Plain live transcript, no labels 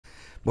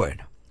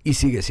Bueno, y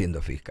sigue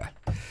siendo fiscal.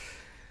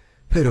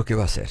 Pero ¿qué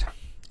va a ser?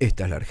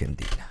 Esta es la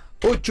Argentina.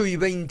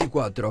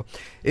 8:24.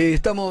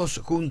 Estamos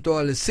junto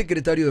al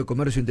secretario de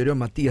Comercio Interior,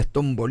 Matías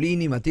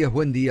Tombolini. Matías,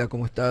 buen día,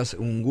 ¿cómo estás?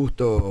 Un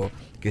gusto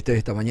que estés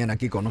esta mañana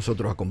aquí con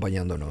nosotros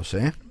acompañándonos,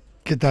 ¿eh?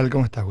 ¿Qué tal?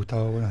 ¿Cómo estás,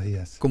 Gustavo? Buenos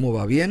días. ¿Cómo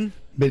va? ¿Bien?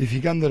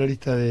 Verificando la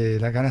lista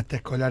de la canasta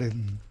escolar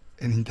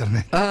en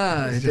internet.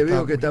 Te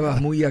veo que estabas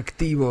muy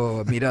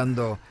activo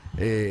mirando.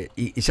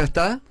 ¿Y ya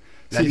está?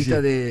 La lista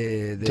sí.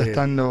 De ya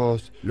están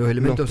los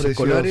elementos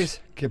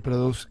escolares que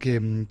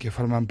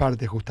forman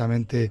parte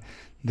justamente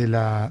de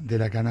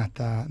la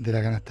canasta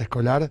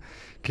escolar,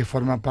 que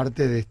forman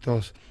parte de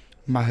estos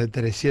más de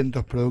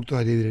 300 productos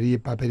de librería y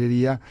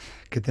papelería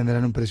que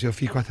tendrán un precio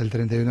fijo hasta el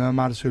 31 de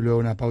marzo y luego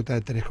una pauta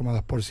de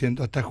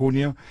 3,2% hasta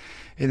junio,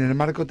 en el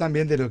marco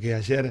también de lo que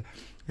ayer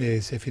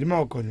se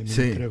firmó con el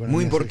ministro de Economía.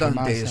 Muy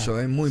importante eso,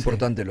 muy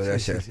importante lo de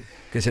ayer,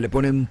 que se le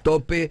pone un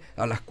tope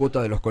a las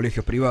cuotas de los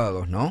colegios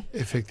privados, ¿no?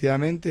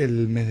 Efectivamente,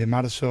 el mes de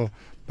marzo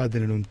va a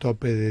tener un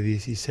tope de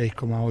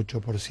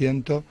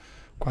 16,8%,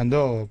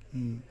 cuando,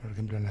 por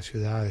ejemplo, en la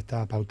ciudad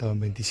estaba pautado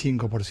en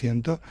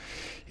 25%,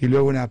 y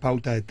luego una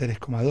pauta de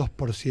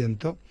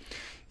 3,2%,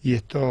 y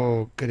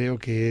esto creo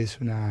que es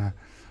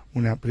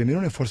primero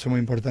un esfuerzo muy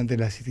importante en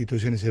las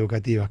instituciones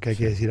educativas, que hay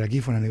que decir, aquí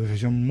fue una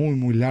negociación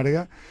muy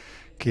larga,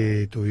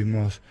 que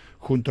tuvimos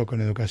junto con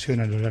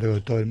Educación a lo largo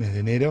de todo el mes de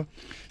enero,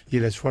 y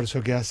el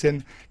esfuerzo que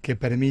hacen que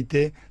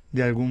permite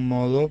de algún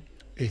modo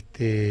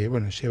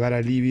llevar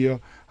alivio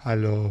a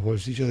los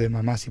bolsillos de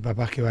mamás y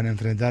papás que van a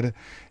enfrentar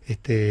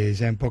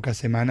ya en pocas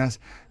semanas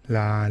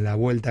la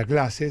vuelta a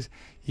clases,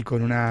 y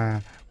con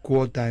una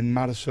cuota en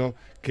marzo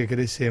que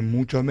crece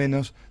mucho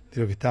menos de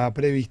lo que estaba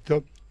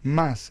previsto,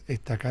 más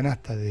esta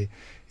canasta de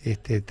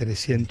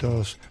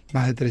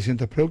más de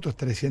 300 productos,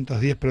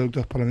 310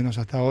 productos por lo menos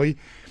hasta hoy,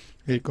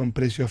 con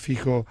precio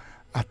fijo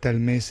hasta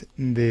el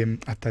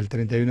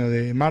 31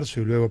 de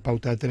marzo y luego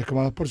pauta de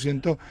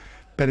 3,2%,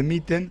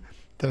 permiten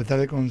tratar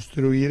de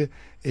construir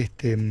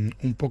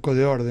un poco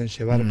de orden,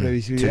 llevar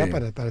previsibilidad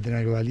para tener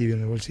algo de alivio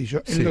en el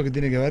bolsillo, en lo que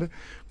tiene que ver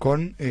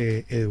con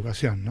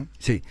educación, ¿no?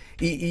 Sí,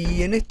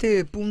 y en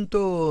este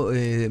punto,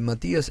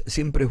 Matías,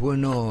 siempre es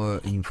bueno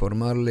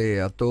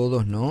informarle a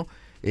todos, ¿no?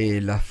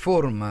 La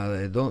forma,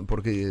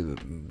 porque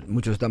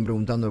muchos están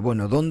preguntando,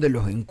 bueno, ¿dónde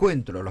los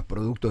encuentro, los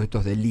productos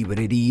estos de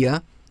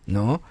librería,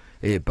 ¿no?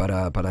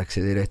 Para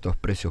acceder a estos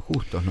precios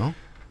justos, ¿no?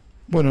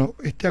 Bueno,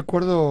 este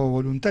acuerdo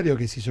voluntario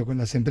que se hizo con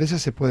las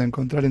empresas se puede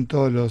encontrar en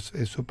todos los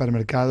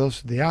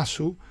supermercados de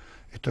ASU,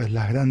 esto es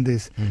las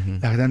grandes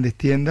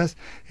tiendas,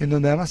 en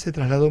donde además se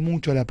trasladó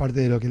mucho la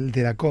parte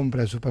de la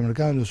compra del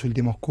supermercado en los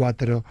últimos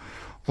 4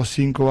 o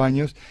 5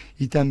 años,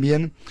 y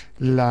también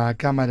la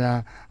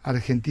Cámara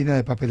Argentina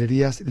de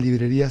Papelerías,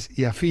 Librerías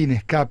y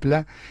Afines,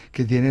 CAPLA,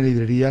 que tiene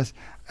librerías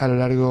a lo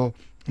largo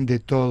de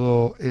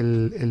todo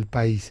el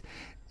país.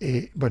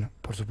 Bueno,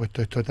 por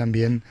supuesto, esto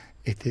también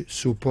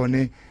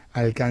supone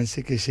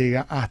alcance que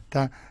llega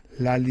hasta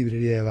la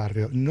librería de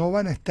barrio. No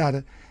van a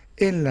estar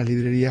en las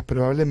librerías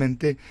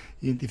probablemente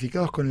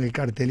identificados con el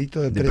cartelito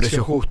de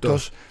precios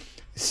justos,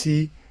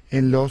 sí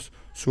en los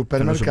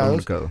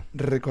supermercados.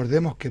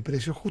 Recordemos que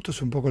precios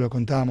justos, un poco lo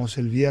contábamos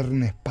el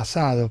viernes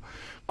pasado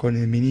con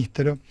el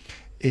ministro,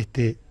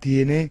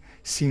 tiene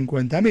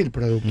 50.000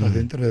 productos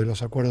dentro de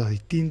los acuerdos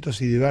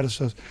distintos y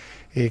diversos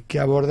que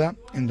aborda,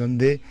 en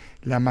donde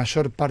la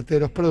mayor parte de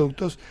los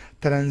productos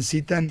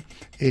transitan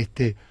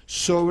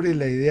sobre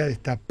la idea de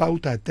esta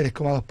pauta de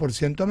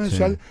 3,2%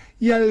 mensual,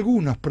 y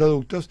algunos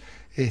productos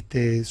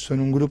son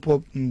un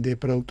grupo de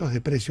productos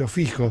de precio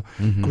fijo,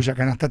 cuya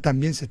canasta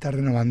también se está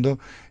renovando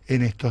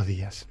en estos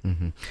días.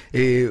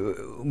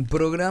 Un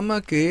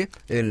programa que,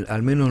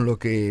 al menos lo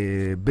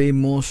que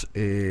vemos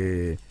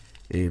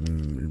en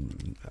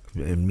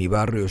mi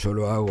barrio, yo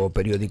lo hago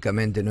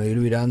periódicamente, no ir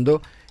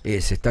mirando,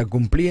 se está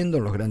cumpliendo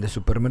en los grandes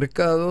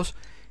supermercados,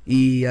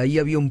 y ahí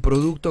había un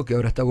producto que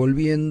ahora está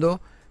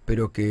volviendo,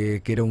 pero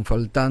que era un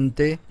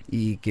faltante,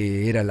 y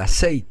que era el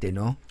aceite,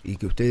 ¿no? Y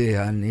que ustedes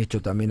han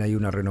hecho también ahí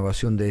una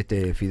renovación de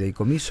este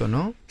fideicomiso,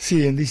 ¿no?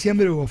 Sí, en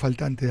diciembre hubo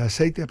faltante de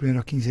aceite, los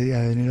primeros 15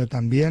 días de enero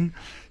también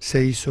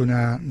se hizo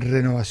una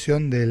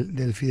renovación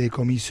del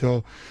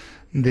fideicomiso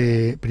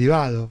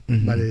privado,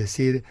 vale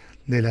decir,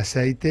 del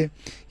aceite,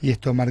 y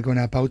esto marca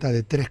una pauta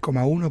de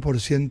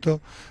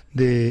 3,1%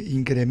 de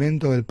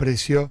incremento del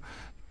precio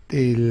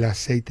del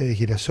aceite de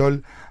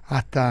girasol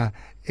hasta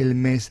el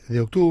mes de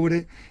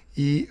octubre,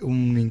 y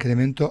un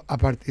incremento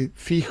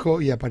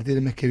fijo, y a partir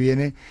del mes que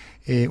viene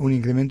un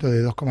incremento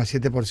de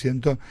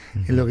 2,7%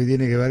 en lo que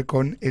tiene que ver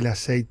con el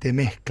aceite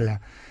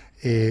mezcla,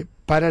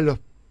 para los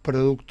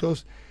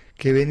productos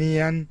que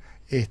venían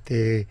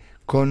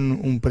con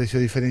un precio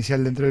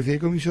diferencial dentro del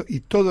fideicomiso,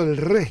 y todo el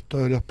resto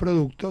de los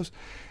productos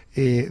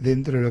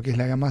dentro de lo que es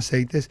la gama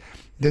aceites,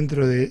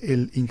 dentro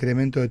del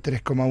incremento de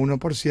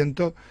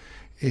 3,1%,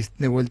 es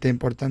de vuelta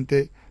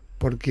importante,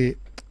 porque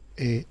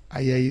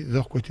ahí hay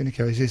dos cuestiones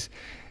que a veces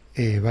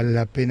vale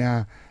la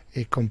pena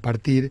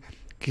compartir,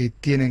 que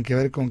tienen que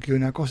ver con que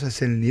una cosa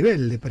es el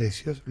nivel de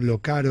precios, lo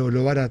caro o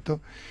lo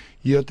barato,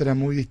 y otra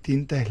muy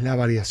distinta es la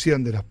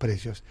variación de los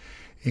precios.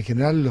 En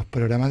general, los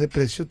programas de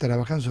precios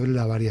trabajan sobre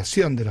la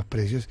variación de los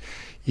precios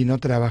y no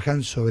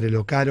trabajan sobre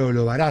lo caro o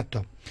lo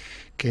barato,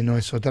 que no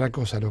es otra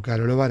cosa lo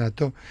caro o lo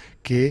barato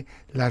que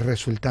la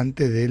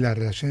resultante de la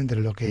relación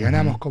entre lo que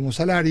ganamos como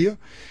salario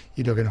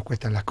y lo que nos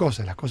cuestan las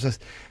cosas. Las cosas,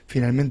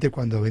 finalmente,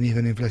 cuando venís de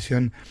una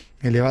inflación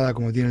elevada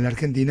como tiene la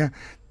Argentina,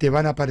 te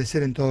van a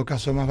parecer en todo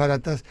caso más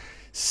baratas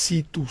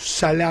si tu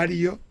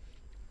salario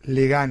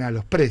le gana a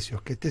los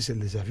precios, que este es el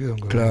desafío de un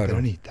gobierno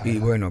peronista, ¿verdad? Y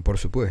bueno, por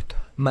supuesto.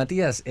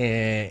 Matías,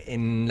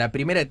 en la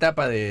primera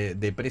etapa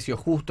de precios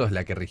justos,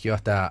 la que rigió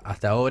hasta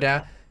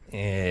ahora,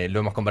 lo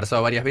hemos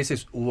conversado varias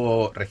veces,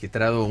 hubo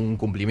registrado un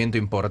cumplimiento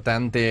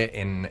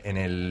importante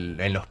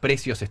en los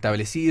precios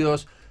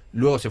establecidos.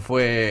 Luego se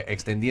fue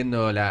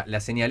extendiendo la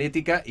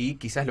señalética y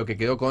quizás lo que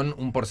quedó con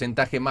un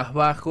porcentaje más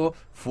bajo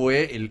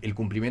fue el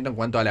cumplimiento en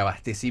cuanto al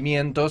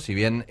abastecimiento, si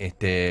bien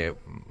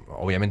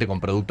obviamente con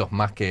productos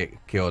más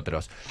que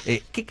otros.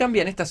 ¿Qué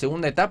cambia en esta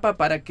segunda etapa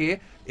para que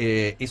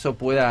eso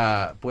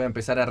pueda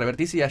empezar a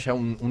revertirse y haya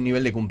un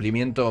nivel de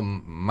cumplimiento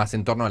más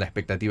en torno a la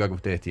expectativa que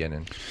ustedes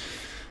tienen?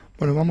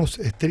 Bueno, vamos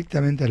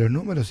estrictamente a los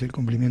números y el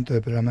cumplimiento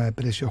del programa de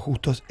precios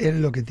justos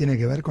en lo que tiene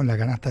que ver con la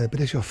canasta de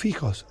precios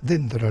fijos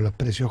dentro de los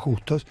precios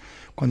justos.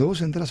 Cuando vos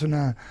entras a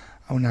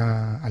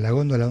la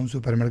góndola de un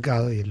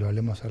supermercado, y lo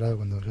hablemos hablado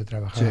cuando yo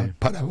trabajaba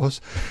para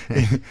vos,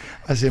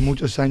 hace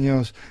muchos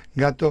años,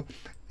 Gato,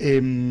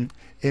 en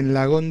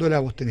la góndola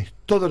vos tenés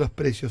todos los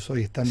precios,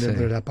 hoy están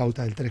dentro de la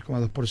pauta del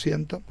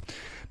 3,2%,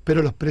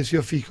 pero los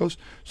precios fijos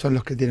son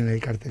los que tienen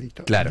el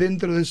cartelito. Claro.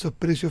 Dentro de esos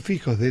precios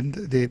fijos,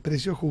 de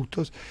precios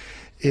justos,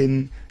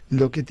 en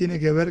lo que tiene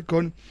que ver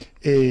con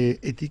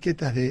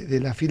etiquetas de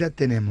la fila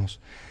tenemos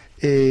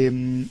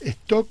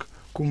stock,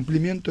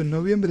 cumplimiento en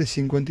noviembre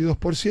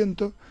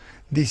 52%,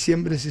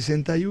 diciembre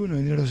 61%,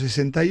 enero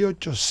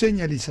 68%,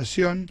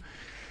 señalización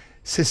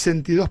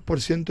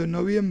 62% en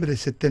noviembre,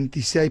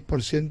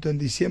 76% en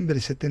diciembre,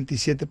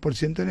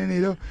 77% en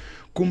enero,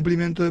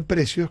 cumplimiento de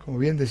precios, como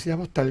bien decías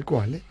vos, tal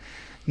cual,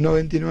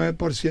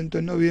 99%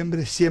 en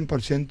noviembre,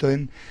 100%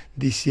 en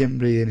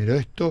diciembre y enero.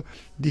 Esto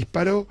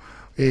disparó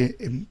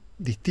en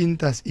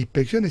distintas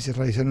inspecciones, se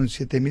realizaron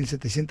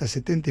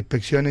 7.770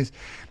 inspecciones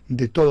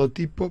de todo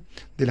tipo,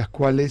 de las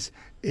cuales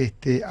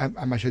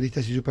a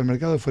mayoristas y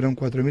supermercados fueron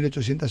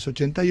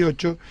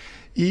 4.888,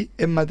 y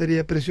en materia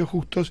de precios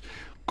justos,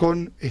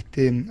 con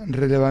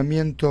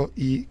relevamiento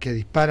y que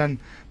disparan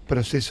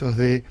procesos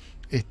de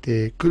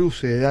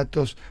cruce de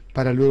datos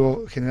para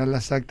luego generar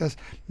las actas,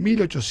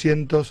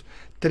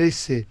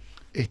 1.813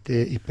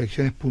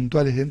 inspecciones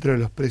puntuales dentro de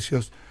los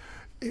precios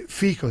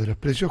fijos, de los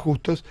precios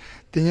justos,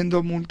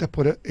 teniendo multas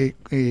por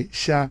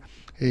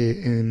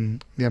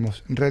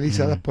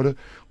realizadas por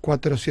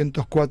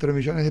 404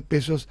 millones de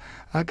pesos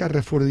a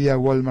Carrefour, Día,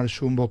 Walmart,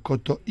 Jumbo,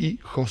 Coto y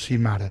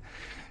Josimar.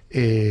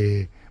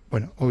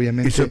 Bueno,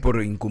 obviamente... ¿Eso es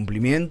por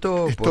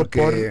incumplimiento? Esto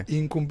por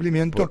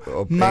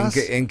incumplimiento. Más,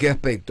 ¿En qué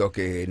aspecto?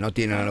 ¿Que no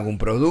tienen algún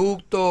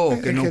producto?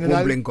 ¿O que no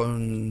cumplen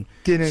con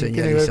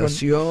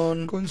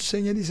señalización? Con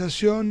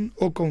señalización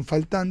o con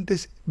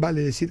faltantes.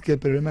 Vale decir que el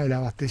problema del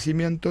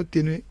abastecimiento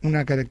tiene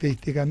una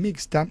característica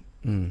mixta.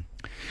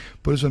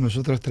 Por eso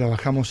nosotros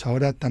trabajamos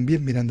ahora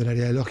también mirando el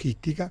área de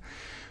logística.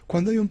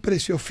 Cuando hay un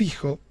precio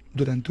fijo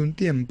durante un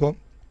tiempo,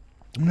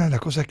 una de las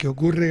cosas que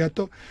ocurre,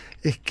 Gato,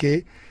 es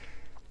que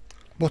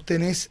vos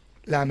tenés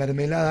la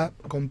mermelada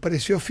con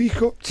precio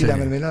fijo y la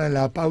mermelada en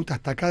la pauta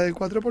hasta acá del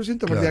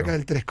 4%, porque acá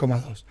del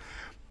 3,2%.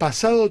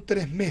 Pasado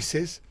 3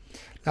 meses,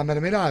 la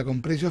mermelada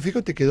con precio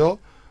fijo te quedó,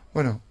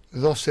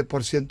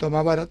 12%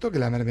 más barato que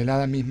la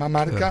mermelada misma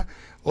marca,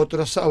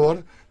 otro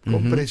sabor,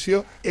 con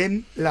precio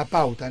en la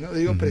pauta, no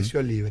digo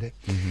precio libre.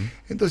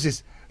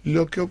 Entonces,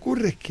 lo que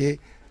ocurre es que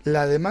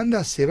la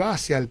demanda se va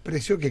hacia el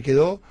precio que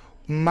quedó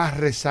más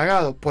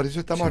rezagado. Por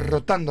eso estamos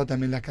rotando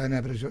también la cadena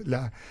de precios,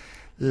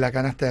 la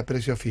canasta de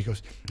precios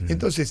fijos.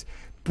 Entonces,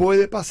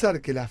 puede pasar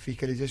que la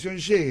fiscalización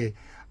llegue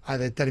a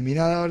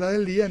determinada hora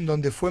del día en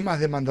donde fue más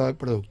demandado el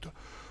producto.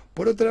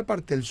 Por otra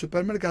parte, el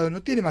supermercado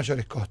no tiene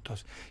mayores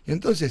costos y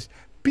entonces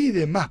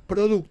pide más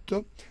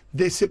producto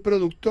de ese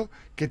producto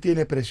que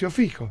tiene precio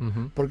fijo,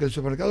 porque el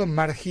supermercado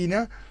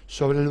margina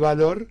sobre el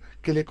valor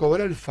que le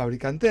cobra el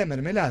fabricante de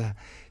mermelada.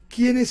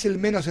 ¿Quién es el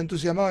menos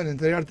entusiasmado en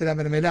entregarte la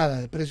mermelada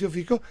de precio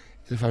fijo?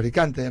 El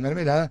fabricante de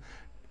mermelada.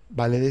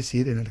 Vale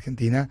decir, en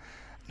Argentina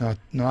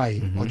no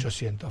hay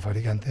 800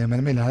 fabricantes de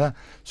mermelada,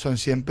 son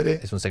siempre...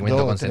 Es un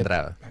segmento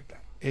concentrado.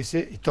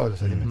 Ese y todos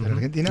los alimentos de la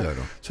Argentina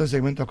son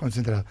segmentos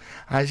concentrados.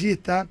 Allí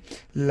está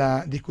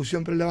la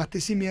discusión por el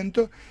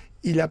abastecimiento,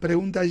 y la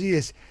pregunta allí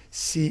es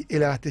si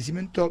el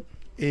abastecimiento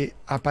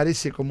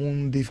aparece como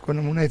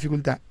una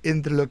dificultad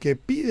entre lo que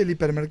pide el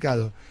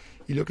hipermercado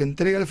y lo que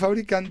entrega el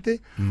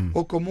fabricante,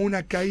 o como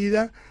una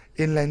caída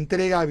en la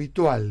entrega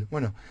habitual.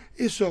 Bueno,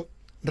 eso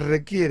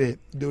requiere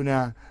de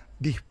una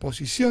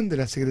disposición de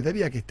la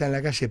Secretaría que está en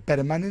la calle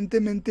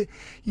permanentemente,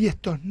 y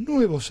estos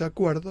nuevos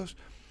acuerdos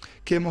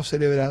que hemos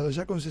celebrado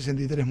ya con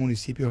 63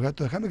 municipios.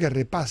 Gato, déjame que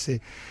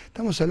repase.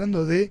 Estamos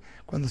hablando de,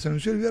 cuando se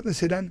anunció el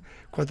viernes eran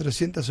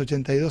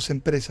 482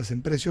 empresas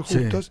en precios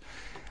justos.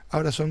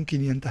 Ahora son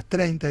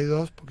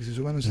 532, porque se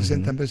sumaron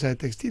 60 empresas de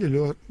textiles.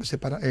 Luego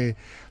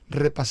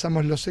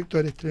repasamos los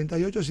sectores,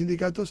 38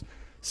 sindicatos,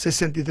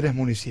 63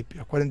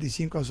 municipios,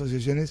 45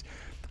 asociaciones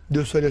de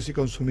usuarios y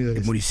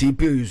consumidores.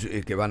 Municipios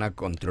que van a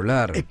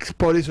controlar.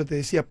 Por eso te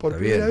decía, por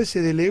primera vez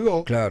se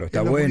delegó claro, está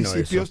en los bueno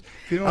municipios. eso.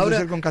 Firmamos Ahora,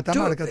 ayer con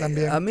Catamarca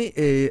también.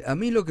 A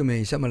mí lo que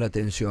me llama la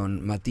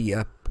atención,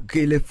 Matías,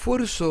 que el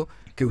esfuerzo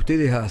que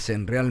ustedes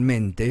hacen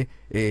realmente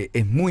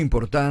es muy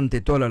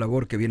importante, toda la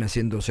labor que viene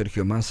haciendo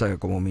Sergio Massa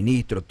como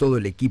ministro, todo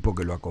el equipo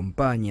que lo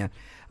acompaña.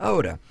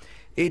 Ahora,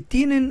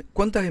 ¿tienen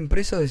cuántas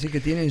empresas decir que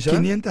tienen ya?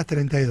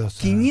 532.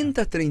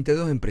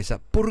 532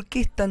 empresas. ¿Por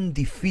qué es tan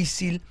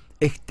difícil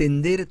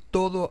extender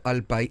todo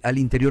al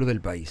interior del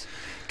país?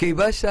 Que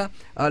vaya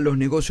a los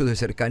negocios de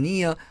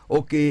cercanía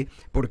o que,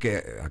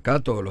 porque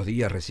acá todos los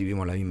días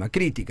recibimos la misma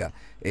crítica,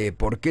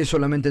 ¿por qué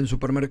solamente en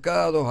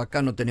supermercados?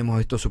 Acá no tenemos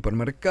estos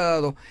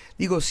supermercados.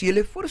 Digo, si el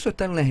esfuerzo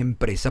está en las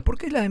empresas, ¿por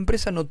qué las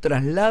empresas no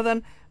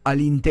trasladan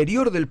al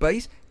interior del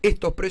país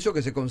estos precios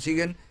que se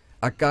consiguen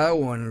acá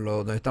o en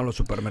donde están los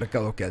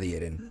supermercados que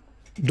adhieren?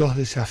 Dos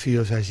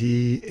desafíos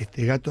allí,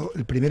 Gato.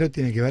 El primero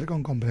tiene que ver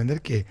con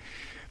comprender que,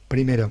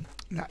 primero,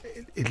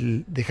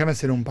 déjame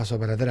hacer un paso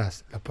para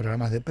atrás. Los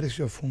programas de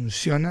precios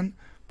funcionan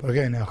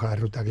porque hay una hoja de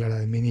ruta clara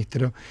del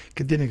ministro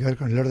que tiene que ver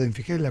con el orden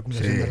fiscal y la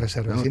acumulación de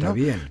reservas. No, si no,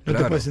 bien, no claro.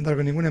 te puedes sentar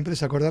con ninguna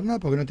empresa a acordar nada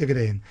porque no te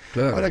creen.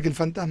 Claro. Ahora que el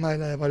fantasma de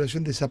la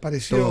devaluación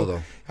desapareció,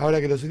 Todo.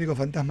 ahora que los únicos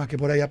fantasmas que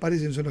por ahí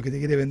aparecen son los que te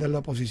quiere vender la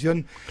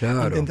oposición,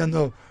 Claro.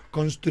 intentando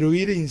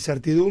construir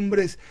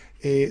incertidumbres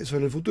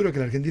sobre el futuro que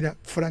la Argentina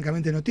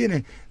francamente no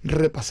tiene,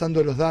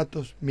 repasando los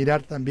datos,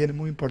 mirar también,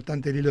 muy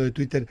importante, el hilo de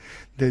Twitter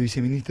del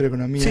viceministro de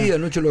Economía. Sí,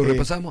 anoche lo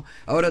repasamos.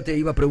 Ahora te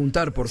iba a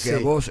preguntar, porque sí. a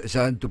vos,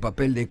 ya en tu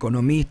papel de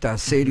economista,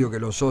 serio que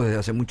lo sos desde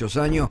hace muchos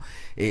años,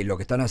 lo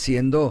que están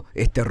haciendo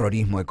es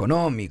terrorismo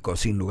económico,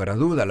 sin lugar a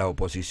duda, la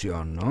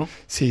oposición, ¿no?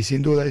 Sí,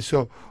 sin duda,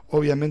 eso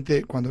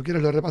obviamente cuando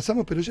quieras lo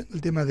repasamos, pero ya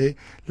el tema de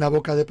la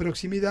boca de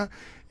proximidad,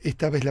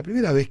 esta vez la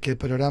primera vez que el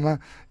programa,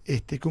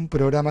 que un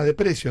programa de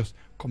precios,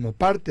 como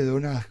parte de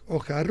una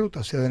hoja de ruta,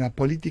 o sea, de una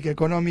política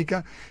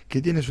económica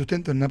que tiene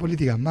sustento en una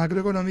política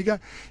macroeconómica,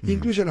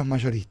 incluye a los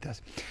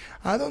mayoristas.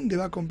 ¿A dónde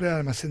va a comprar el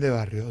almacén de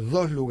barrio?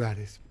 2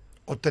 lugares,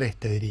 o 3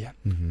 te diría.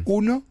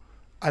 Uno,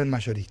 al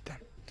mayorista.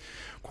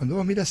 Cuando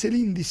vos miras el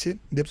índice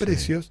de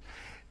precios,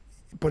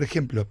 por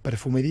ejemplo,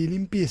 perfumería y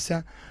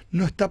limpieza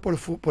no está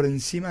por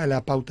encima de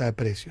la pauta de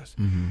precios.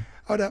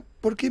 Ahora,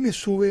 ¿por qué me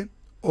sube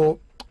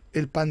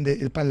el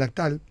pan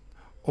lactal?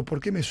 ¿O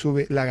por qué me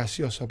sube la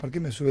gaseosa? ¿O por qué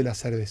me sube la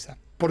cerveza?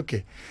 ¿Por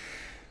qué?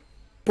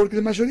 Porque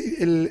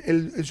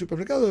el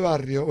supermercado de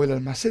barrio o el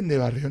almacén de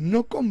barrio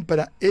no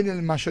compra en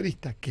el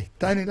mayorista que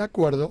está en el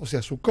acuerdo, o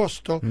sea, su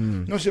costo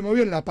no se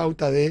movió en la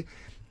pauta de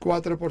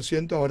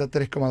 4%, ahora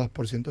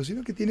 3,2%,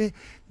 sino que tiene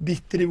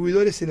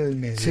distribuidores en el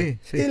medio. Sí,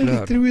 el claro.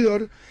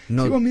 distribuidor,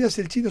 No. si vos miras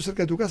el chino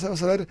cerca de tu casa,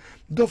 vas a ver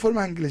 2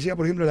 formas en que le llega,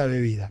 por ejemplo, la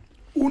bebida.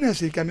 Una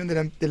es el camión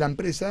de la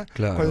empresa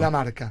con la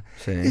marca.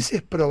 Sí. Ese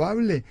es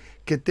probable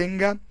que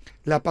tenga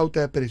la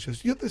pauta de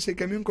precios. Y otro es el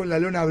camión con la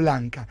lona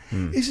blanca.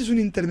 Ese es un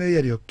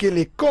intermediario que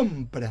le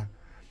compra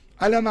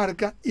a la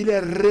marca y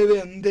le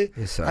revende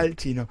al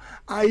chino.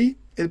 Ahí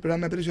el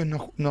programa de precios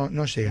no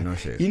llega. No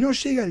llega. Y no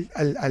llega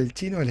al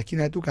chino a la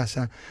esquina de tu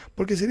casa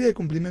porque sería de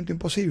cumplimiento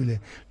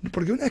imposible.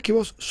 Porque una vez que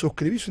vos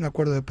suscribís un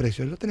acuerdo de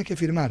precios, lo tenés que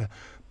firmar.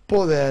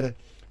 Poder,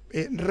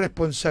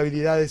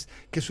 responsabilidades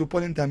que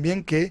suponen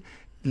también que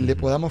le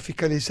podamos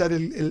fiscalizar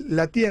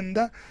la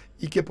tienda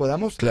y que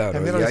podamos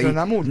también realizar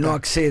una multa. No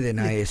acceden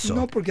a eso.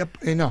 No, porque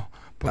no.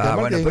 Porque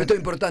Bueno, pero esto es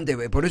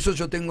importante, por eso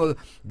yo tengo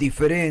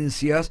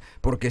diferencias,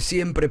 porque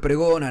siempre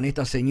pregonan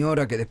esta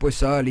señora que después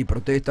sale y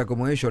protesta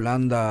como es,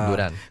 Yolanda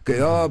Durán.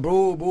 Que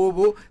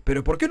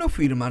pero ¿por qué no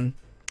firman?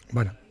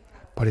 Bueno,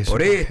 por eso.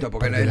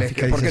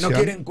 Porque no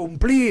quieren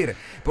cumplir,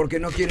 porque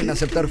no quieren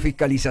aceptar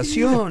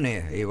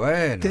fiscalizaciones. Y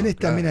bueno, tenés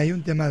también ahí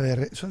un tema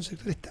son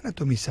sectores tan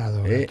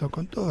atomizados,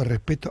 con todo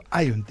respeto,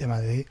 hay un tema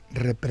de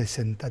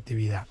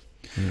representatividad.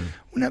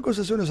 Una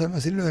cosa son los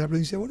almaceneros de la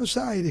provincia de Buenos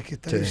Aires, que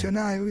están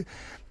lesionados,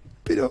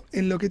 pero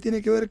en lo que tiene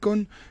que ver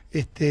con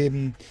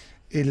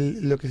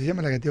lo que se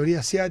llama la categoría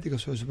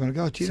asiáticos o los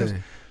supermercados chinos,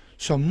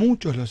 son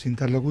muchos los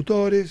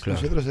interlocutores.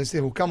 Nosotros a veces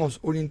buscamos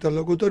un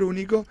interlocutor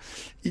único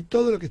y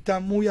todo lo que está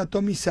muy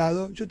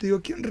atomizado. Yo te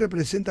digo, ¿quién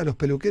representa a los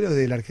peluqueros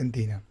de la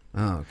Argentina?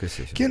 Qué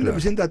sé yo, ¿Quién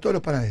representa a todos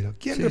los panaderos?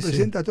 ¿Quién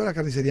representa a todas las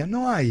carnicerías?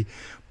 No hay,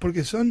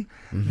 porque son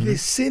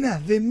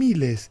decenas de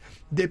miles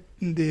de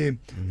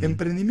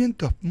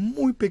emprendimientos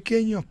muy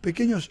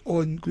pequeños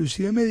o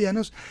inclusive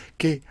medianos,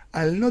 que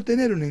al no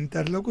tener una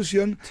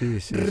interlocución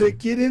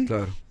requieren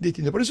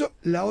distinto. Por eso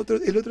el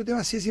otro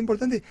tema sí es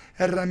importante,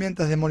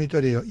 herramientas de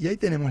monitoreo. Y ahí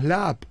tenemos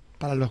la app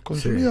para los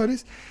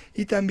consumidores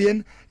y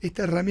también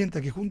esta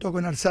herramienta que junto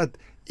con ARSAT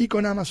y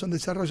con Amazon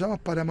desarrollamos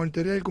para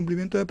monitorear el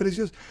cumplimiento de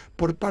precios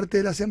por parte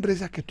de las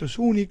empresas, que esto es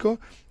único.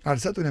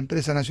 Arsat es una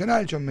empresa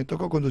nacional, yo me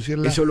tocó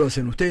conducirla. ¿Eso lo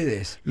hacen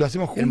ustedes? Lo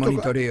hacemos junto. El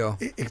monitoreo.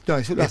 No,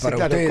 eso lo hace, para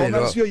claro, ustedes,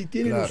 comercio, y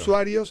tienen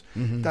usuarios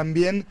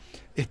también.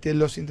 también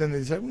los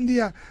intendentes. Algún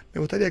día me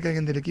gustaría que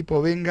alguien del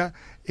equipo venga.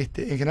 En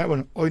general,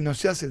 bueno, hoy no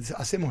se hace,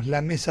 hacemos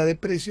la mesa de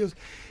precios.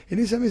 En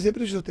esa mesa de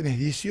precios tenés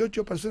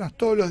 18 personas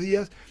todos los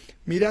días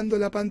mirando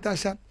la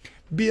pantalla,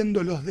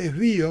 viendo los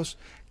desvíos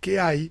que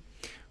hay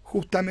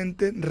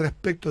justamente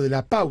respecto de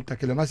la pauta,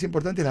 que lo más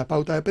importante es la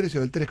pauta de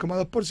precio del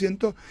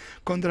 3,2%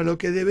 contra lo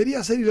que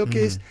debería ser y lo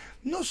que es.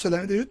 No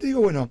solamente, yo te digo,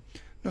 bueno,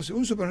 no sé,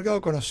 un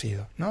supermercado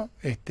conocido, ¿no?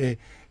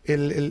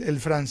 El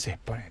francés,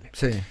 ponele.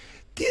 Sí.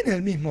 Tiene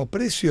el mismo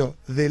precio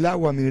del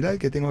agua mineral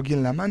que tengo aquí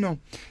en la mano,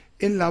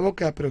 en la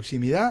boca de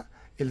proximidad,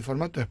 el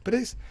formato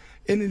express,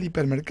 en el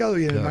hipermercado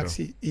y en el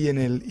maxi y en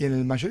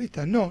el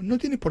mayorista. No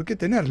tiene por qué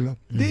tenerlo.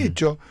 De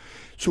hecho,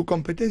 su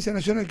competencia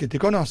nacional, que te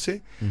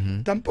conoce,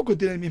 tampoco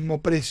tiene el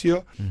mismo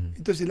precio.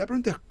 Entonces la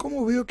pregunta es,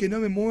 ¿cómo veo que no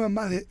me mueva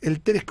más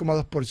del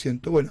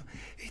 3,2%? Bueno,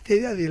 esta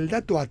idea del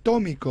dato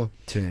atómico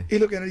es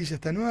lo que analiza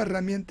esta nueva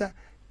herramienta.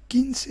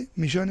 15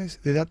 millones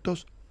de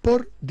datos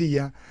por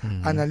día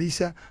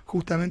analiza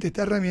justamente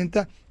esta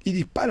herramienta y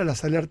dispara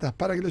las alertas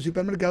para que los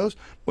hipermercados,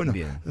 bueno,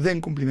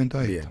 den cumplimiento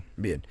a esto.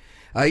 Bien.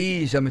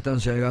 Ahí ya me están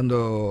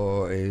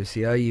llegando,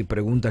 si hay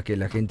preguntas que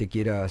la gente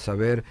quiera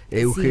saber,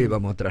 Euge,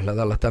 vamos a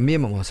trasladarlas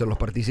también, vamos a hacerlos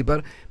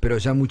participar, pero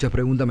ya muchas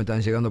preguntas me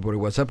están llegando por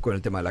WhatsApp con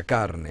el tema de la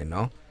carne,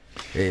 ¿no?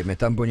 Me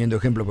están poniendo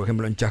ejemplos, por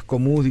ejemplo, en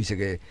Chascomús dice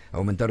que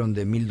aumentaron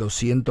de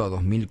 1.200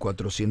 a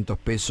 2.400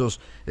 pesos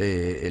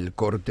el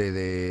corte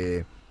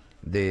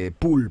de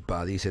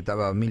pulpa, dice,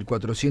 estaba a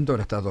 1.400,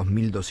 ahora está a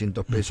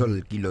 2.200 pesos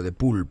el kilo de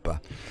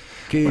pulpa.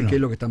 ¿Qué es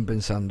lo que están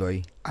pensando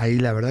ahí? Ahí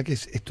la verdad que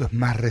esto es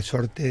más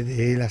resorte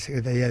de la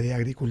Secretaría de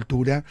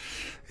Agricultura.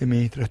 El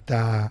ministro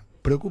está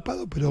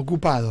preocupado, pero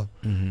ocupado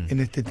en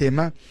este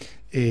tema,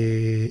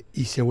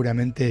 y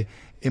seguramente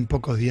en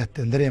pocos días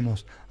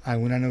tendremos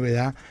alguna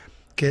novedad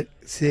que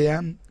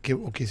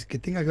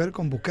tenga que ver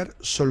con buscar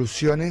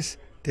soluciones,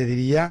 te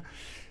diría,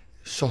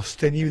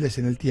 sostenibles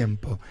en el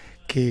tiempo,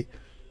 que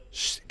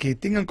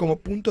tengan como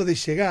punto de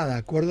llegada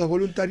acuerdos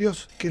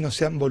voluntarios que no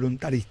sean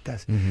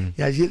voluntaristas.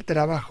 Y allí el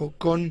trabajo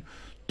con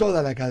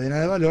toda la cadena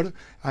de valor,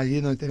 allí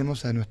es donde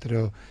tenemos a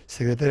nuestro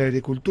secretario de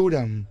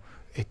Agricultura, un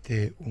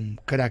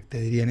crack,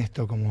 te diría en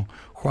esto, como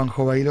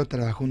Juanjo Bailo,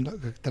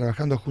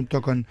 trabajando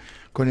junto con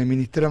el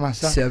ministro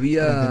Massa. Se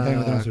había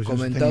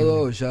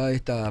comentado ya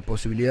esta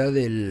posibilidad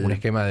del un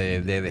esquema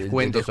de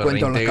descuentos o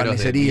descuento en las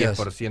carnicerías,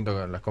 del 10%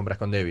 con las compras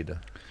con débito.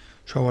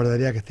 Yo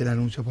aguardaría que esté el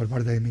anuncio por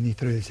parte del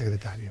ministro y del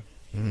secretario.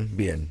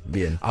 Bien.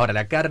 Ahora,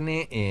 la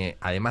carne,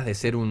 además de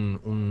ser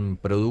un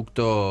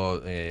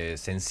producto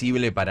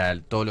sensible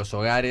para todos los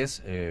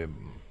hogares,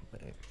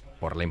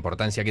 por la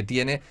importancia que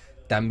tiene,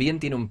 también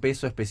tiene un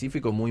peso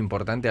específico muy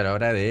importante a la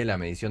hora de la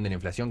medición de la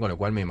inflación, con lo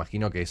cual me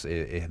imagino que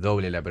es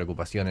doble la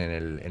preocupación en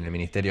el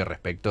ministerio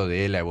respecto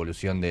de la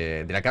evolución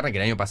de la carne, que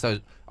el año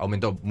pasado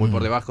aumentó muy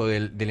por debajo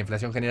de la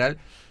inflación general.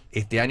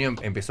 Este año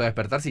empezó a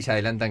despertarse y ya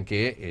adelantan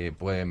que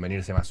pueden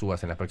venirse más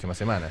subas en las próximas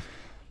semanas.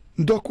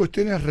 Dos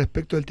cuestiones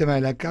respecto al tema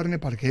de la carne,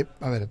 porque,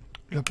 a ver,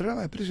 los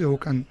programas de precios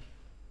buscan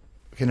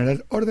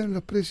generar orden en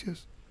los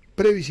precios,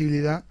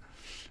 previsibilidad,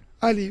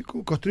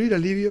 construir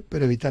alivio,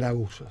 pero evitar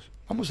abusos.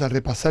 Vamos a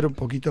repasar un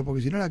poquito,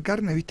 porque si no la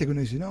carne, viste que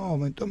uno dice, no,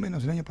 aumentó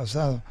menos el año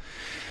pasado.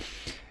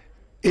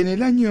 En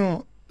el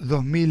año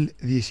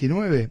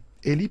 2019,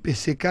 el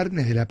IPC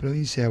carnes de la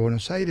provincia de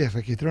Buenos Aires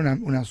registró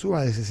una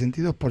suba de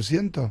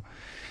 62%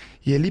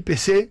 y el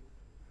IPC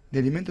de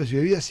alimentos y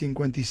bebidas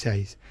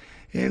 56%.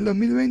 En el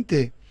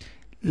 2020,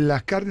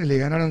 las carnes le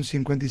ganaron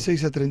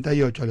 56 a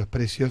 38 a los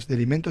precios de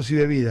alimentos y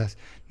bebidas,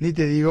 ni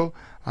te digo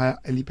al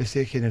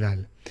IPC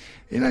general.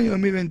 En el año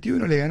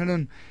 2021 le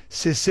ganaron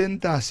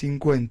 60 a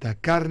 50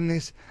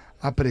 carnes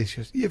a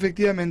precios. Y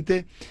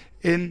efectivamente,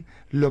 en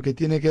lo que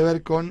tiene que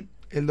ver con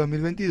el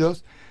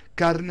 2022,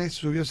 carnes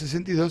subió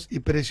 62 y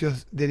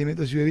precios de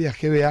alimentos y bebidas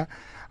GBA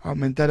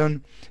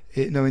aumentaron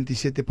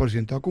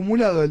 97%.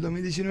 Acumulado del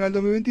 2019 al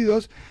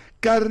 2022,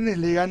 carnes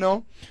le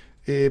ganó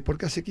por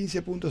casi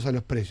 15 puntos a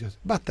los precios.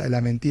 Basta de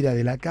la mentira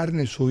de la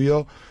carne,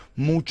 subió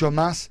mucho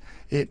menos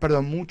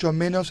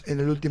en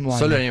el último año.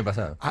 Solo el año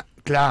pasado.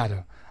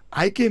 Claro,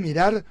 hay que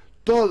mirar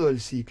todo el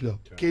ciclo,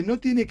 que no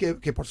tiene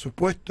que por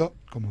supuesto,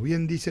 como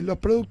bien dicen los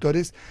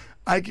productores,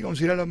 hay que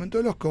considerar el aumento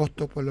de los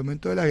costos, por el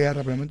aumento de la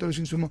guerra, por el aumento de los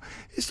insumos,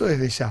 eso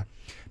desde ya.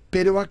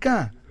 Pero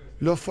acá,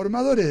 los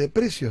formadores de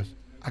precios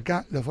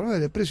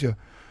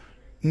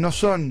no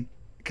son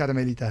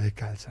carmelitas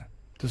descalzas.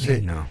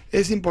 Entonces,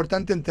 es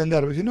importante entender,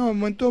 porque si no,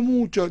 aumentó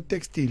mucho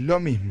textil, lo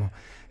mismo.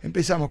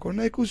 Empezamos con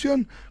una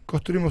discusión,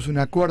 construimos un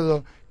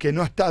acuerdo que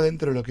no está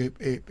dentro de lo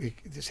que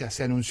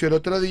se anunció el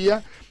otro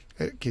día,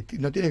 que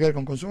no tiene que ver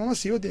con consumo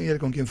masivo, tiene que ver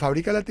con quien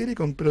fabrica la tela y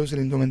con produce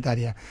la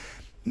indumentaria.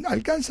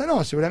 ¿Alcanza?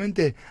 No,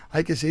 seguramente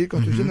hay que seguir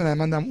construyendo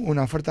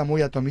una oferta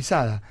muy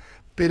atomizada,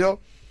 pero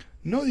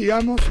no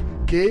digamos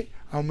que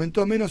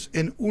aumentó menos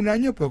en un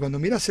año, porque cuando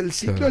miras el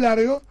ciclo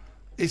largo,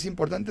 es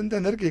importante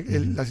entender que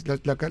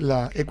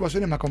la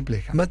ecuación es más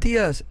compleja.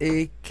 Matías,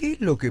 ¿qué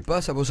es lo que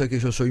pasa? Vos sabés que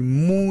yo soy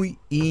muy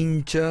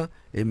hincha,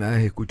 me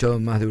has escuchado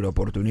más de una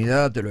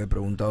oportunidad, te lo he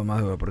preguntado más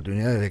de una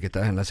oportunidad desde que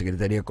estás en la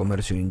Secretaría de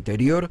Comercio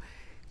Interior.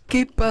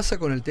 ¿Qué pasa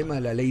con el tema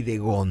de la ley de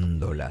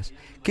góndolas?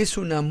 Que es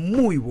una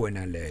muy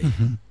buena ley.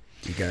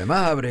 Y que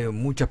además abre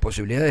muchas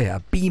posibilidades a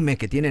pymes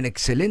que tienen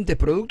excelentes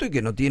productos y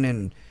que no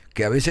tienen,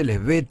 que a veces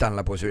les vetan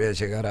la posibilidad de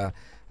llegar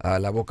a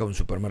la boca de un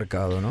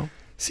supermercado, ¿no?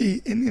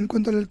 Sí, en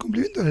cuanto al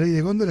cumplimiento de la ley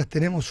de góndolas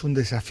tenemos un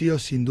desafío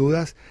sin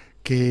dudas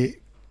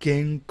que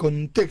en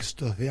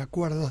contextos de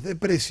acuerdos de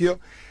precio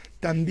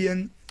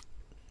también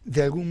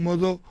de algún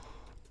modo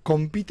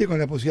compite con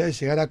la posibilidad de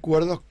llegar a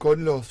acuerdos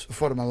con los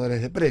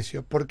formadores de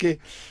precios, porque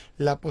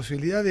la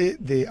posibilidad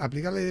de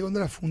aplicar la ley de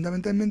góndolas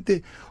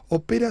fundamentalmente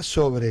opera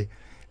sobre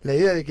la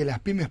idea de que las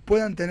pymes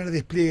puedan tener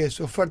despliegue de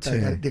su oferta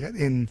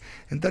en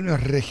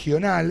términos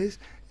regionales.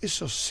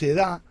 Eso se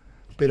da,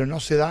 pero no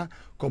se da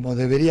como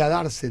debería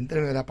darse en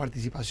términos de la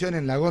participación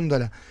en la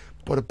góndola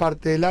por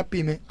parte de la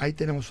pyme. Ahí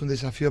tenemos un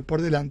desafío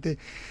por delante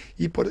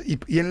y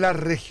en la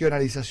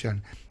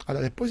regionalización. Ahora,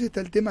 después está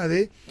el tema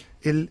de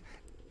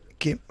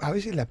que a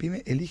veces la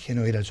pyme elige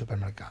no ir al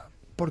supermercado.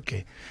 ¿Por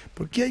qué?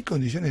 Porque hay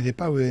condiciones de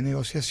pago y de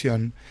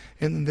negociación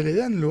en donde le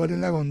dan lugar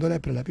en la góndola,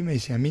 pero la pyme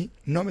dice: a mí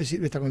no me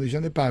sirve esta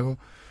condición de pago,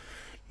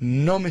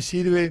 no me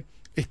sirve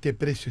este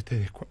precio,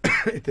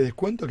 este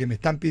descuento que me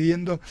están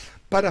pidiendo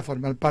para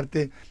formar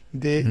parte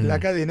de la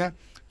cadena,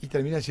 y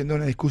termina siendo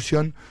una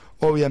discusión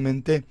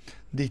obviamente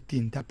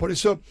distinta. Por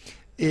eso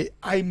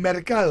hay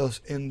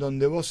mercados en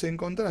donde vos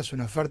encontrás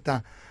una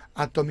oferta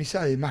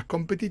atomizada y más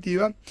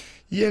competitiva,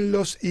 y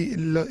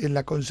en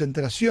la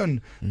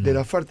concentración de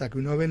la oferta que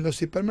uno ve en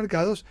los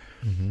hipermercados,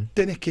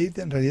 tenés que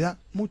irte en realidad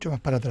mucho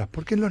más para atrás,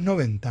 porque en los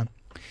 90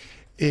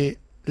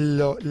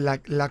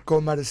 la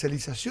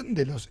comercialización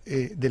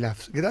de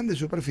las grandes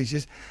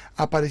superficies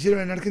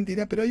aparecieron en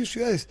Argentina, pero hay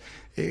ciudades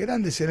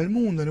grandes en el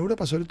mundo, en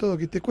Europa sobre todo,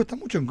 que te cuesta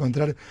mucho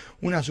encontrar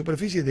una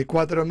superficie de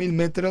 4.000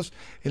 metros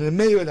en el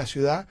medio de la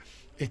ciudad,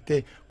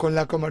 con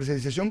la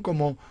comercialización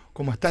como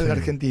está en la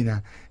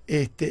Argentina.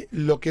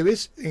 Lo que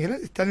ves en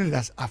general están en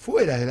las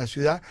afueras de la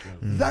ciudad,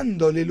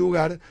 dándole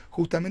lugar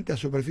justamente a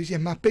superficies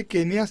más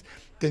pequeñas,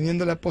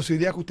 teniendo la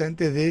posibilidad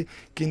justamente de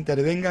que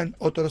intervengan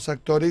otros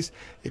actores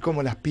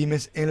como las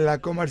pymes en la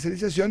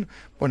comercialización.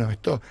 Bueno,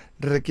 esto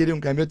requiere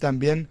un cambio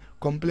también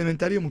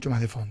complementario, mucho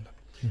más de fondo.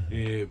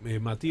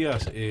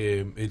 Matías,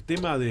 el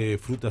tema de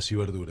frutas y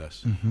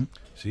verduras,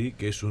 ¿sí?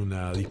 Que es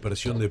una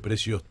dispersión de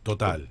precios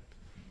total.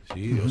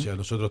 ¿Sí? O sea,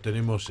 nosotros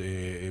tenemos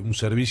un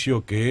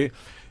servicio que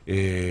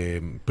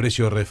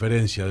precio de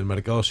referencia del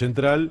mercado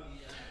central,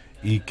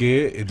 y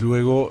que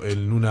luego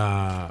en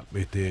una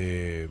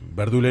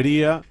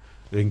verdulería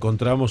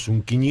encontramos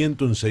un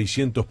 500, un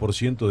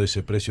 600% de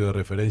ese precio de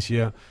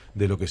referencia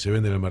de lo que se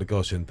vende en el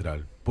mercado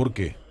central. ¿Por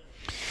qué?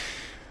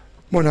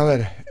 Bueno, a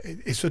ver,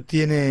 eso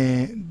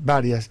tiene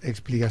varias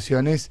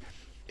explicaciones.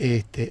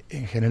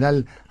 En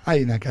general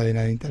hay una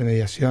cadena de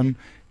intermediación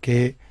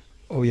que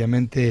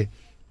obviamente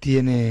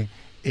tiene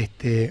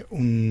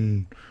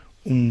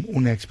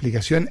una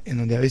explicación en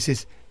donde a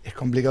veces es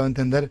complicado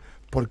entender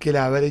por qué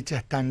la brecha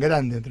es tan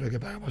grande entre lo que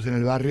pagamos en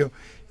el barrio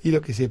y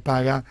lo que se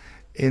paga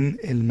en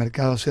el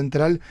mercado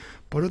central.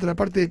 Por otra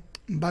parte,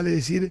 vale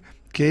decir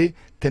que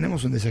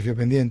tenemos un desafío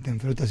pendiente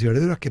en frutas y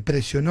verduras que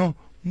presionó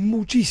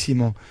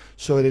muchísimo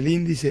sobre el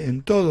índice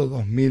en todo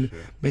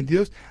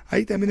 2022.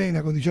 Ahí también hay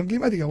una condición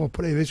climática. Vos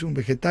por ahí ves un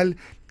vegetal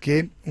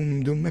que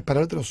de un mes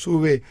para otro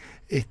sube,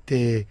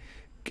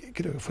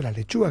 creo que fue la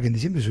lechuga, que en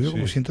diciembre subió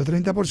como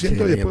 130%,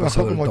 y después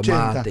bajó como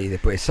 80%. Y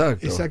después,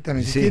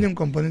 exactamente. Tiene un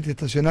componente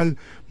estacional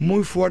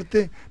muy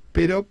fuerte,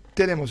 pero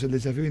tenemos el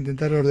desafío de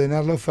intentar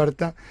ordenar la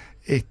oferta.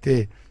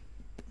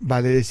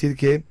 Vale decir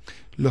que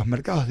los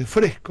mercados de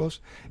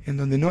frescos, en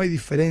donde no hay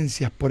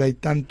diferencias por ahí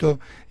tanto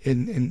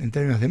en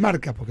términos de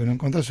marca, porque no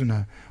encontrás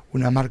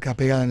una marca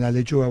pegada en la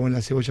lechuga o en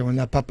la cebolla o en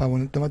la papa o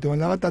en el tomate o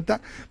en la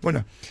batata,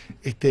 bueno,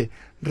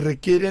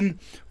 requieren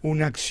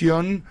una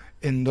acción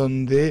en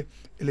donde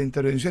la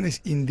intervención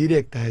es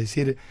indirecta, es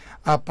decir,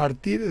 a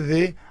partir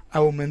de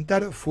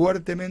aumentar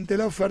fuertemente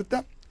la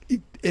oferta,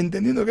 y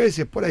entendiendo que a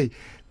veces por ahí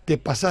te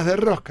pasás de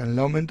rosca en el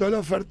aumento de la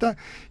oferta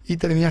y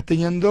terminás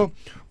teniendo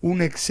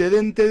un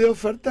excedente de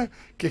oferta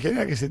que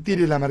genera que se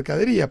tire la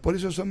mercadería. Por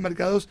eso son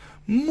mercados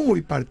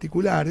muy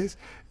particulares,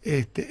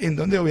 en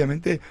donde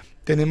obviamente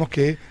tenemos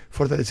que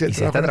fortalecer el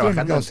trabajo del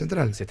mercado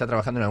central. ¿Se está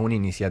trabajando en alguna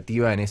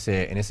iniciativa en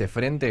ese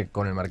frente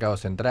con el mercado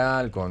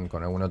central, con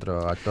algún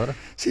otro actor?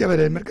 Sí, a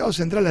ver, el mercado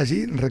central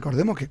allí,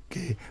 recordemos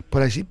que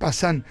por allí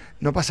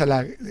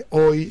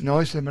hoy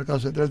no es el mercado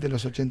central de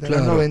los 80 y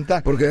los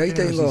 90. Porque ahí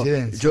tengo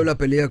yo la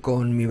pelea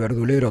con mi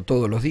verdulero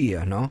todos los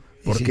días, ¿no?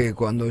 Porque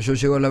cuando yo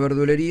llego a la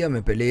verdulería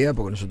me pelea,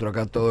 porque nosotros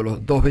acá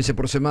 2 veces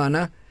por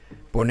semana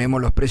ponemos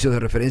los precios de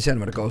referencia al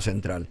mercado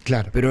central.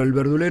 Claro. Pero el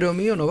verdulero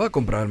mío no va a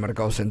comprar al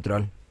mercado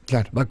central.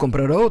 Claro. Va a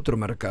comprar a otro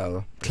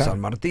mercado, claro. San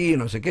Martín,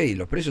 no sé qué, y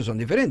los precios son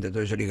diferentes.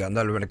 Entonces yo le digo,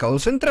 anda al mercado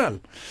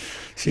central.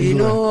 Sin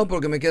duda. No,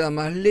 porque me queda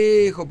más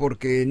lejos,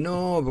 porque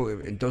no.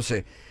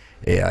 Entonces,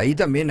 Ahí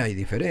también hay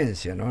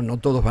diferencia, ¿no? No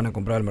todos van a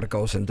comprar al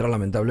mercado central,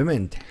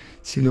 lamentablemente.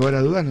 Sin lugar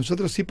a dudas,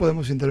 nosotros sí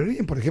podemos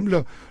intervenir. Por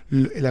ejemplo,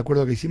 el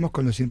acuerdo que hicimos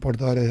con los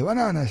importadores de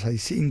bananas, hay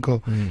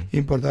 5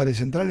 importadores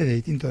centrales de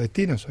distintos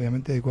destinos,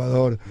 obviamente de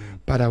Ecuador,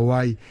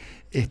 Paraguay,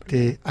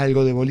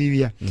 algo de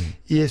Bolivia,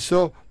 y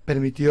eso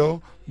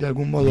permitió de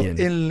algún modo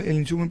el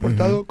insumo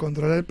importado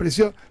controlar el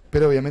precio,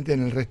 pero obviamente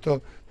en el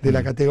resto de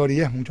la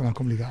categoría es mucho más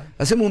complicado.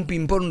 Hacemos un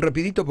ping-pong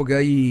rapidito porque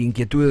hay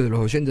inquietudes de los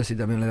oyentes y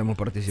también le damos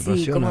participación.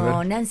 Sí,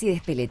 como Nancy de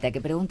Espeleta,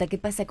 que pregunta qué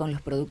pasa con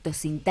los productos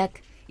sin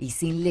TAC y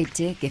sin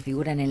leche que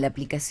figuran en la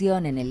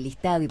aplicación, en el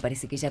listado, y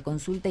parece que ella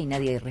consulta y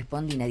nadie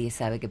responde y nadie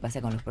sabe qué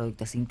pasa con los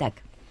productos sin TAC.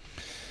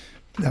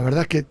 La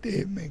verdad es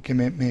que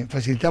me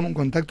facilitamos un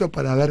contacto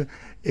para ver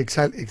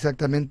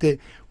exactamente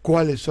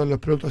cuáles son los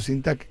productos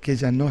sin TAC que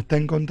ella no está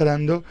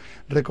encontrando.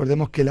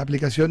 Recordemos que la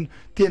aplicación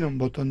tiene un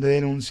botón de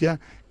denuncia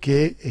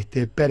que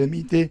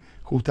permite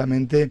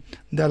justamente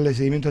darle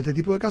seguimiento a este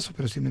tipo de casos,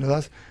 pero si me lo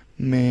das,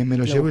 me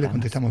lo llevo y le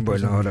contestamos.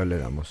 Bueno, ahora le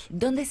damos.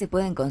 ¿Dónde se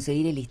pueden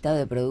conseguir el listado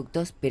de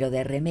productos, pero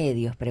de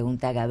remedios?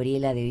 Pregunta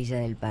Gabriela de Villa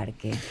del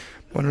Parque.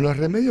 Bueno, los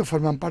remedios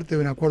forman parte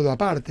de un acuerdo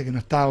aparte, que no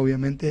está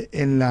obviamente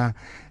en la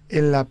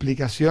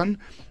aplicación.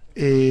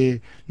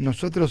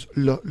 Nosotros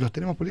los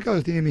tenemos publicados,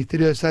 los tiene el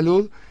Ministerio de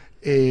Salud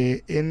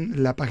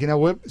en la página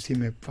web. Si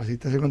me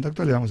facilitas el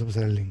contacto, le vamos a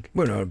pasar el link.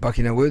 Bueno, la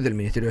página web del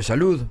Ministerio de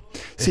Salud.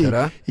 Sí,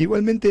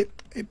 igualmente,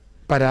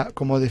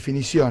 como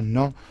definición,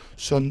 ¿no?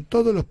 Son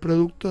todos los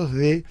productos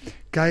de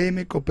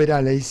KM,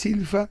 Cooperala y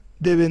Silfa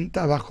de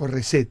venta bajo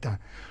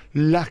receta.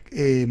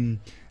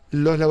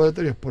 Los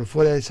laboratorios por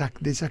fuera de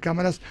esas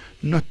cámaras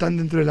no están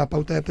dentro de la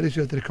pauta de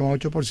precio del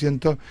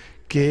 3,8%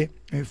 que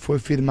fue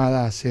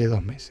firmada hace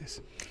 2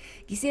 meses.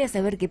 Quisiera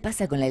saber qué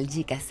pasa con la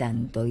leche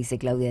Casanto, dice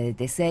Claudia de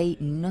Tesey.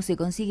 No se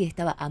consigue,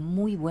 estaba a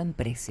muy buen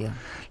precio.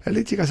 La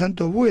leche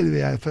Casanto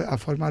vuelve a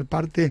formar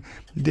parte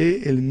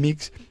del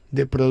mix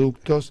de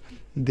productos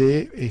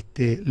de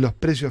los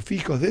precios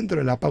fijos dentro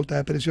de la pauta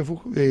de precios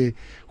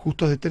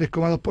justos de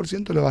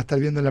 3,2%. Lo va a estar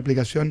viendo en la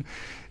aplicación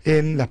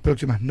en las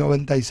próximas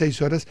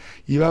 96 horas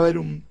y va a haber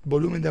un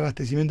volumen de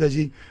abastecimiento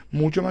allí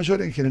mucho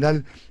mayor. En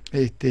general,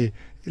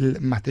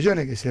 el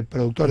Mastellone, que es el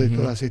productor de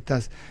todas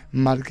estas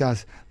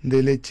marcas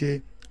de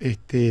leche,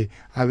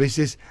 a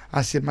veces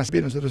hace más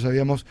bien. Nosotros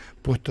habíamos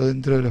puesto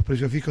dentro de los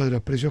precios fijos,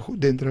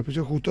 dentro de los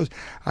precios justos,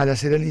 a la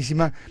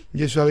Serenísima,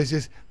 y eso a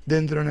veces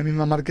dentro de una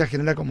misma marca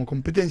genera como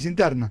competencia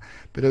interna,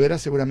 pero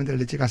verás seguramente la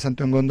leche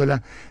Casanto en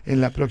góndola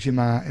en los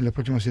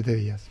próximos 7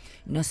 días.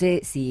 No sé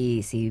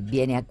si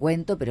viene a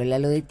cuento, pero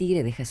Lalo de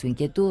Tigre deja su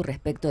inquietud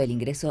respecto del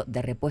ingreso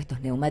de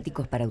repuestos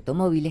neumáticos para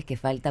automóviles que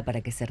falta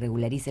para que se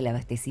regularice el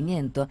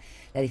abastecimiento.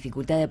 La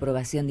dificultad de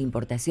aprobación de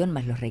importación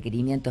más los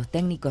requerimientos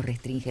técnicos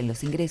restringen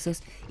los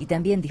ingresos y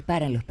también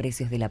disparan los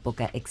precios de la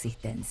poca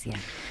existencia.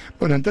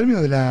 Bueno, en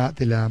términos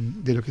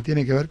de lo que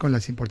tiene que ver con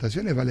las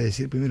importaciones, vale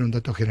decir primero un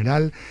dato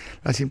general.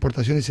 Las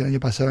importaciones el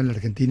año pasado en la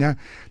Argentina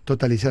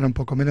totalizaron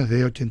poco menos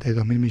de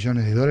 82.000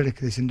 millones de dólares,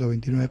 creciendo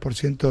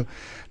 29%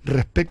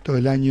 respecto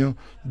del año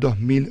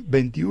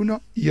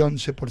 2021 y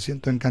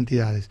 11% en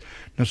cantidades.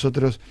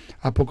 Nosotros,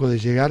 a poco de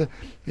llegar,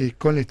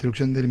 con la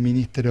instrucción del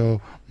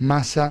ministro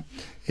Massa,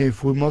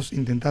 fuimos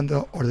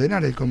intentando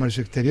ordenar el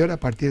comercio exterior a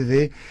partir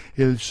de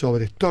el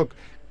sobrestock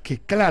que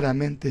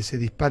claramente se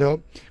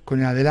disparó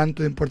con el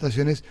adelanto de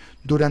importaciones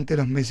durante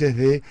los meses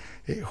de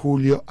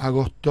julio,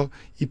 agosto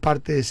y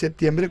parte de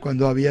septiembre,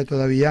 cuando había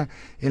todavía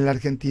en la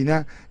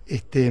Argentina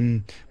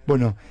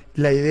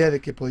la idea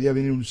de que podía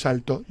venir un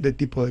salto de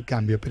tipo de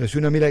cambio. Pero si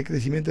uno mira el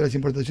crecimiento de las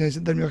importaciones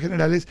en términos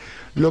generales,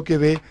 lo que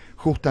ve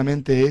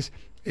justamente es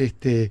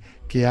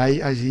que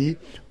hay allí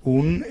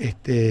un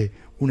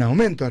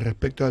aumento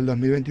respecto al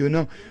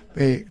 2021,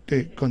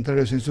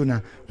 contrario es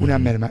una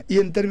merma. Y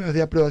en términos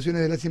de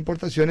aprobaciones de las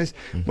importaciones,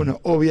 bueno,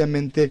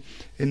 obviamente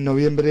en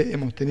noviembre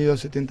hemos tenido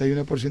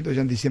 71%,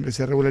 ya en diciembre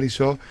se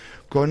regularizó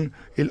con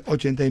el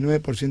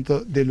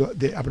 89%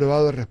 de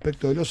aprobado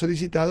respecto de lo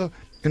solicitado.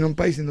 En un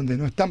país en donde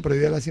no están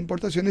prohibidas las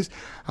importaciones,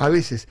 a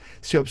veces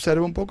se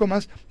observa un poco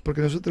más,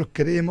 porque nosotros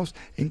creemos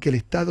en que el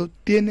Estado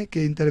tiene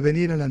que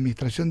intervenir en la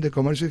Administración de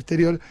Comercio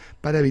Exterior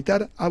para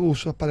evitar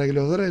abusos, para que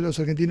los dólares de los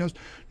argentinos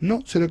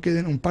no se lo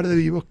queden un par de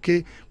vivos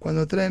que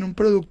cuando traen un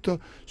producto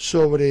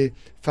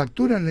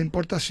sobrefacturan la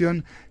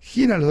importación,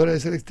 giran los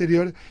dólares al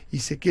exterior y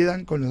se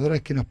quedan con los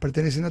dólares que nos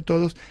pertenecen a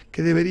todos,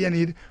 que deberían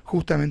ir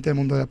justamente al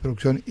mundo de la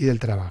producción y del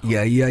trabajo. Y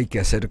ahí hay que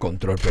hacer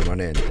control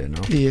permanente,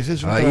 ¿no? Y ese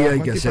es un ahí trabajo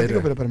hay que hacer,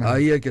 pero permanente.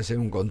 ahí hay que hacer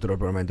un control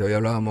permanente. Hoy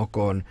hablábamos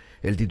con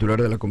el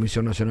titular de la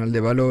Comisión Nacional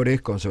de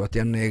Valores, con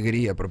Sebastián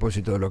Negri, a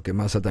propósito de lo que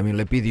Massa también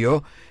le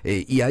pidió,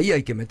 y ahí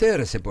hay que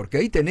meterse, porque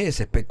ahí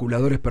tenés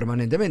especuladores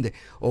permanentemente.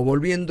 O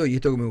volviendo, y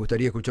esto que me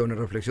gustaría escuchar una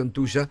reflexión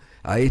tuya,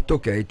 a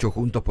esto que ha hecho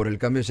Juntos por el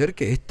Cambio de Ser,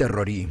 que es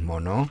terrorismo,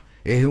 ¿no?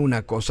 Es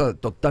una cosa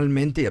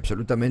totalmente y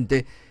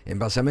absolutamente en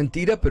base a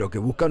mentira, pero que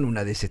buscan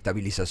una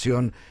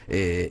desestabilización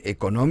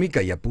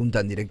económica y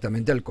apuntan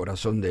directamente al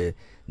corazón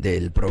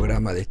del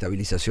programa de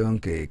estabilización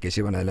que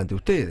llevan adelante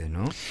ustedes,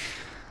 ¿no?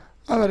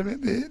 A ver,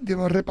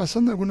 digamos,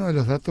 repasando algunos de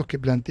los datos que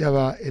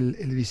planteaba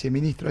el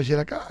viceministro ayer,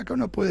 acá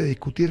uno puede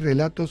discutir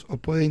relatos o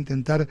puede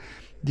intentar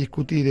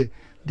discutir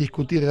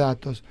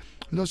datos.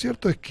 Lo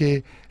cierto es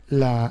que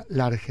la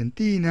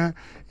Argentina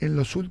en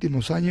los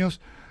últimos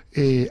años,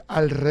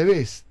 al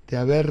revés de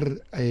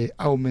haber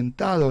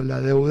aumentado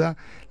la deuda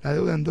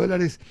en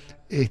dólares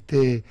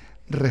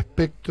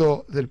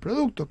respecto del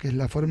producto, que es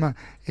la forma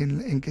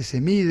en que se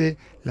mide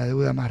la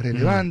deuda más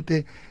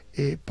relevante,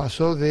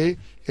 pasó de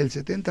el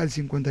 70 al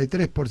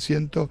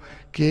 53%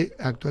 que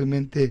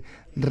actualmente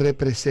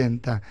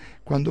representa.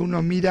 Cuando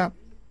uno mira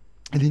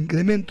el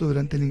incremento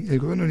durante el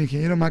gobierno del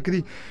ingeniero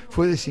Macri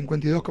fue de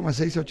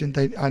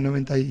 52,6 a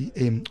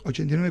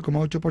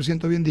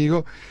 89,8%, bien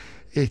digo,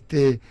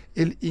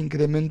 el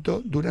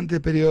incremento durante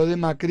el periodo de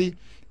Macri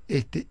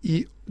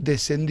y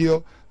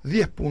descendió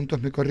 10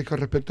 puntos, me corrijo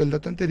respecto al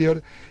dato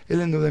anterior,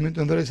 el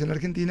endeudamiento en dólares en la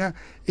Argentina.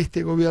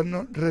 Este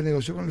gobierno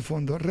renegoció con el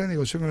fondo,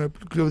 renegoció con el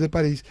Club de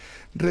París,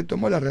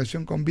 retomó la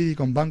relación con BID y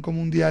con Banco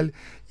Mundial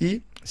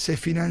y se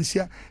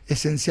financia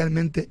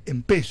esencialmente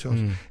en pesos,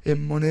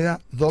 en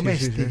moneda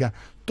doméstica.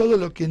 Sí. Todo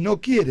lo que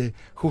no quiere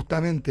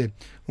justamente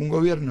un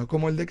gobierno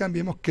como el de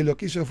Cambiemos, que lo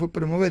que hizo fue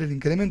promover el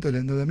incremento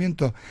del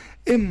endeudamiento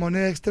en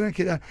moneda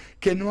extranjera,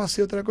 que no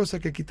hace otra cosa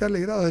que quitarle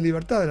grados de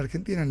libertad a la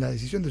Argentina en la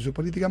decisión de su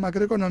política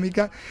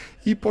macroeconómica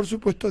y, por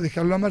supuesto,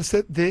 dejarlo a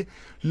merced de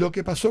lo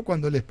que pasó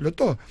cuando le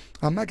explotó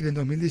a Macri en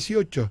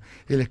 2018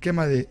 el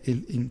esquema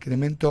del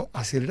incremento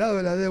acelerado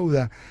de la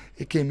deuda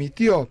que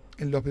emitió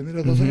en los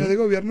primeros 2 años de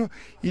gobierno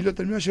y lo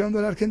terminó llevando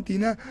a la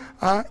Argentina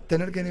a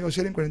tener que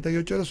negociar en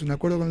 48 horas un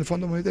acuerdo con el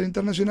Fondo Monetario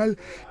Internacional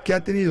que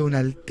ha tenido un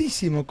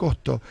altísimo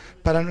costo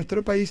para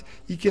nuestro país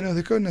y que nos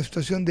dejó en una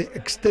situación de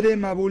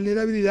extrema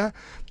vulnerabilidad,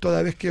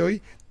 toda vez que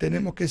hoy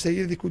tenemos que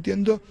seguir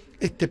discutiendo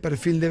este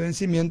perfil de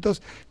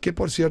vencimientos que,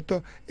 por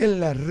cierto, en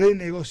la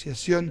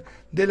renegociación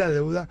de la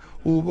deuda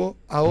hubo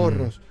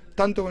ahorros,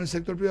 tanto con el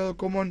sector privado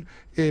como con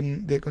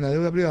la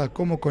deuda privada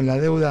como con la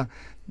deuda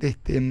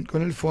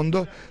con el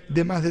fondo,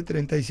 de más de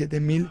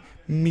 37.000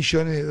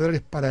 millones de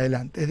dólares para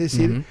adelante. Es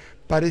decir,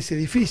 parece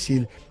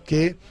difícil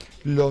que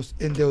los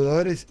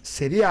endeudadores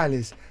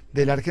seriales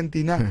de la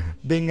Argentina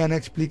vengan a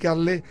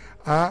explicarle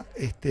a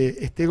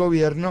este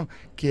gobierno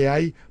que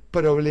hay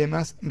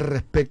problemas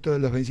respecto de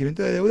los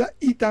vencimientos de deuda,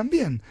 y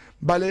también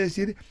vale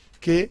decir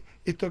que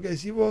esto que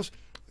decís vos,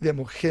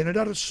 digamos,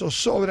 generar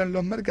zozobra en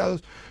los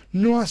mercados,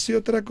 no hace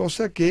otra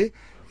cosa que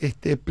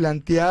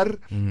plantear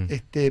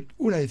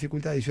una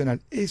dificultad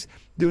adicional. Es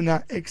de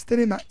una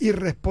extrema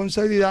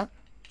irresponsabilidad,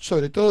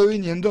 sobre todo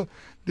viniendo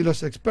de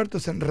los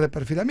expertos en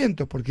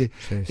reperfilamiento, porque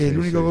el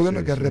único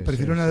gobierno que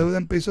reperfiló una deuda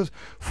en pesos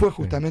fue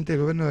justamente el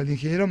gobierno del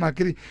ingeniero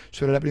Macri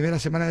sobre la primera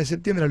semana de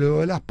septiembre,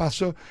 luego de las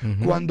PASO,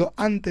 cuando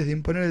antes de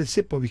imponer el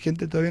cepo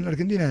vigente todavía en la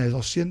Argentina de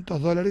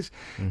 $200,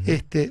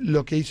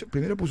 lo que hizo,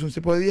 primero puso un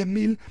cepo de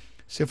 10.000,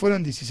 se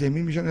fueron 16.000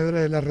 millones de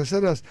dólares de las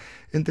reservas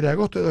entre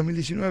agosto de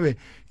 2019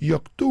 y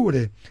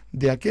octubre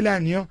de aquel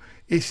año.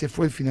 Ese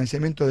fue el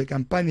financiamiento de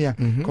campaña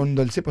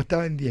cuando el cepo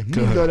estaba en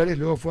 $10.000,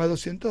 luego fue a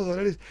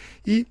 $200,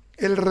 y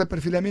el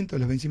reperfilamiento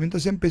de los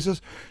vencimientos en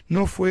pesos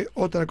no fue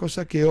otra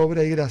cosa que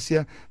obra y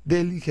gracia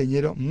del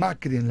ingeniero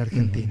Macri en la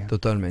Argentina.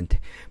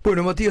 Totalmente.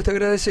 Bueno, Matías, te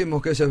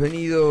agradecemos que hayas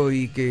venido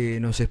y que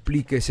nos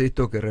expliques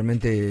esto, que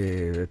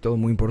realmente es todo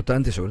muy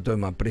importante, sobre todo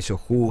en precio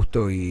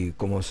justo y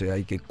cómo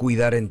hay que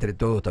cuidar entre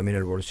todos también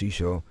el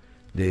bolsillo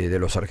de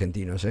los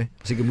argentinos.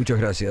 Así que muchas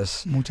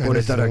gracias por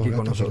estar aquí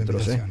con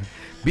nosotros.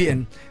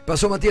 Bien,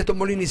 pasó Matías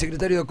Tombolini,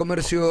 secretario de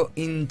Comercio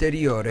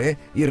Interior.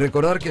 Y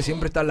recordar que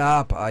siempre está la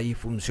app ahí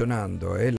funcionando.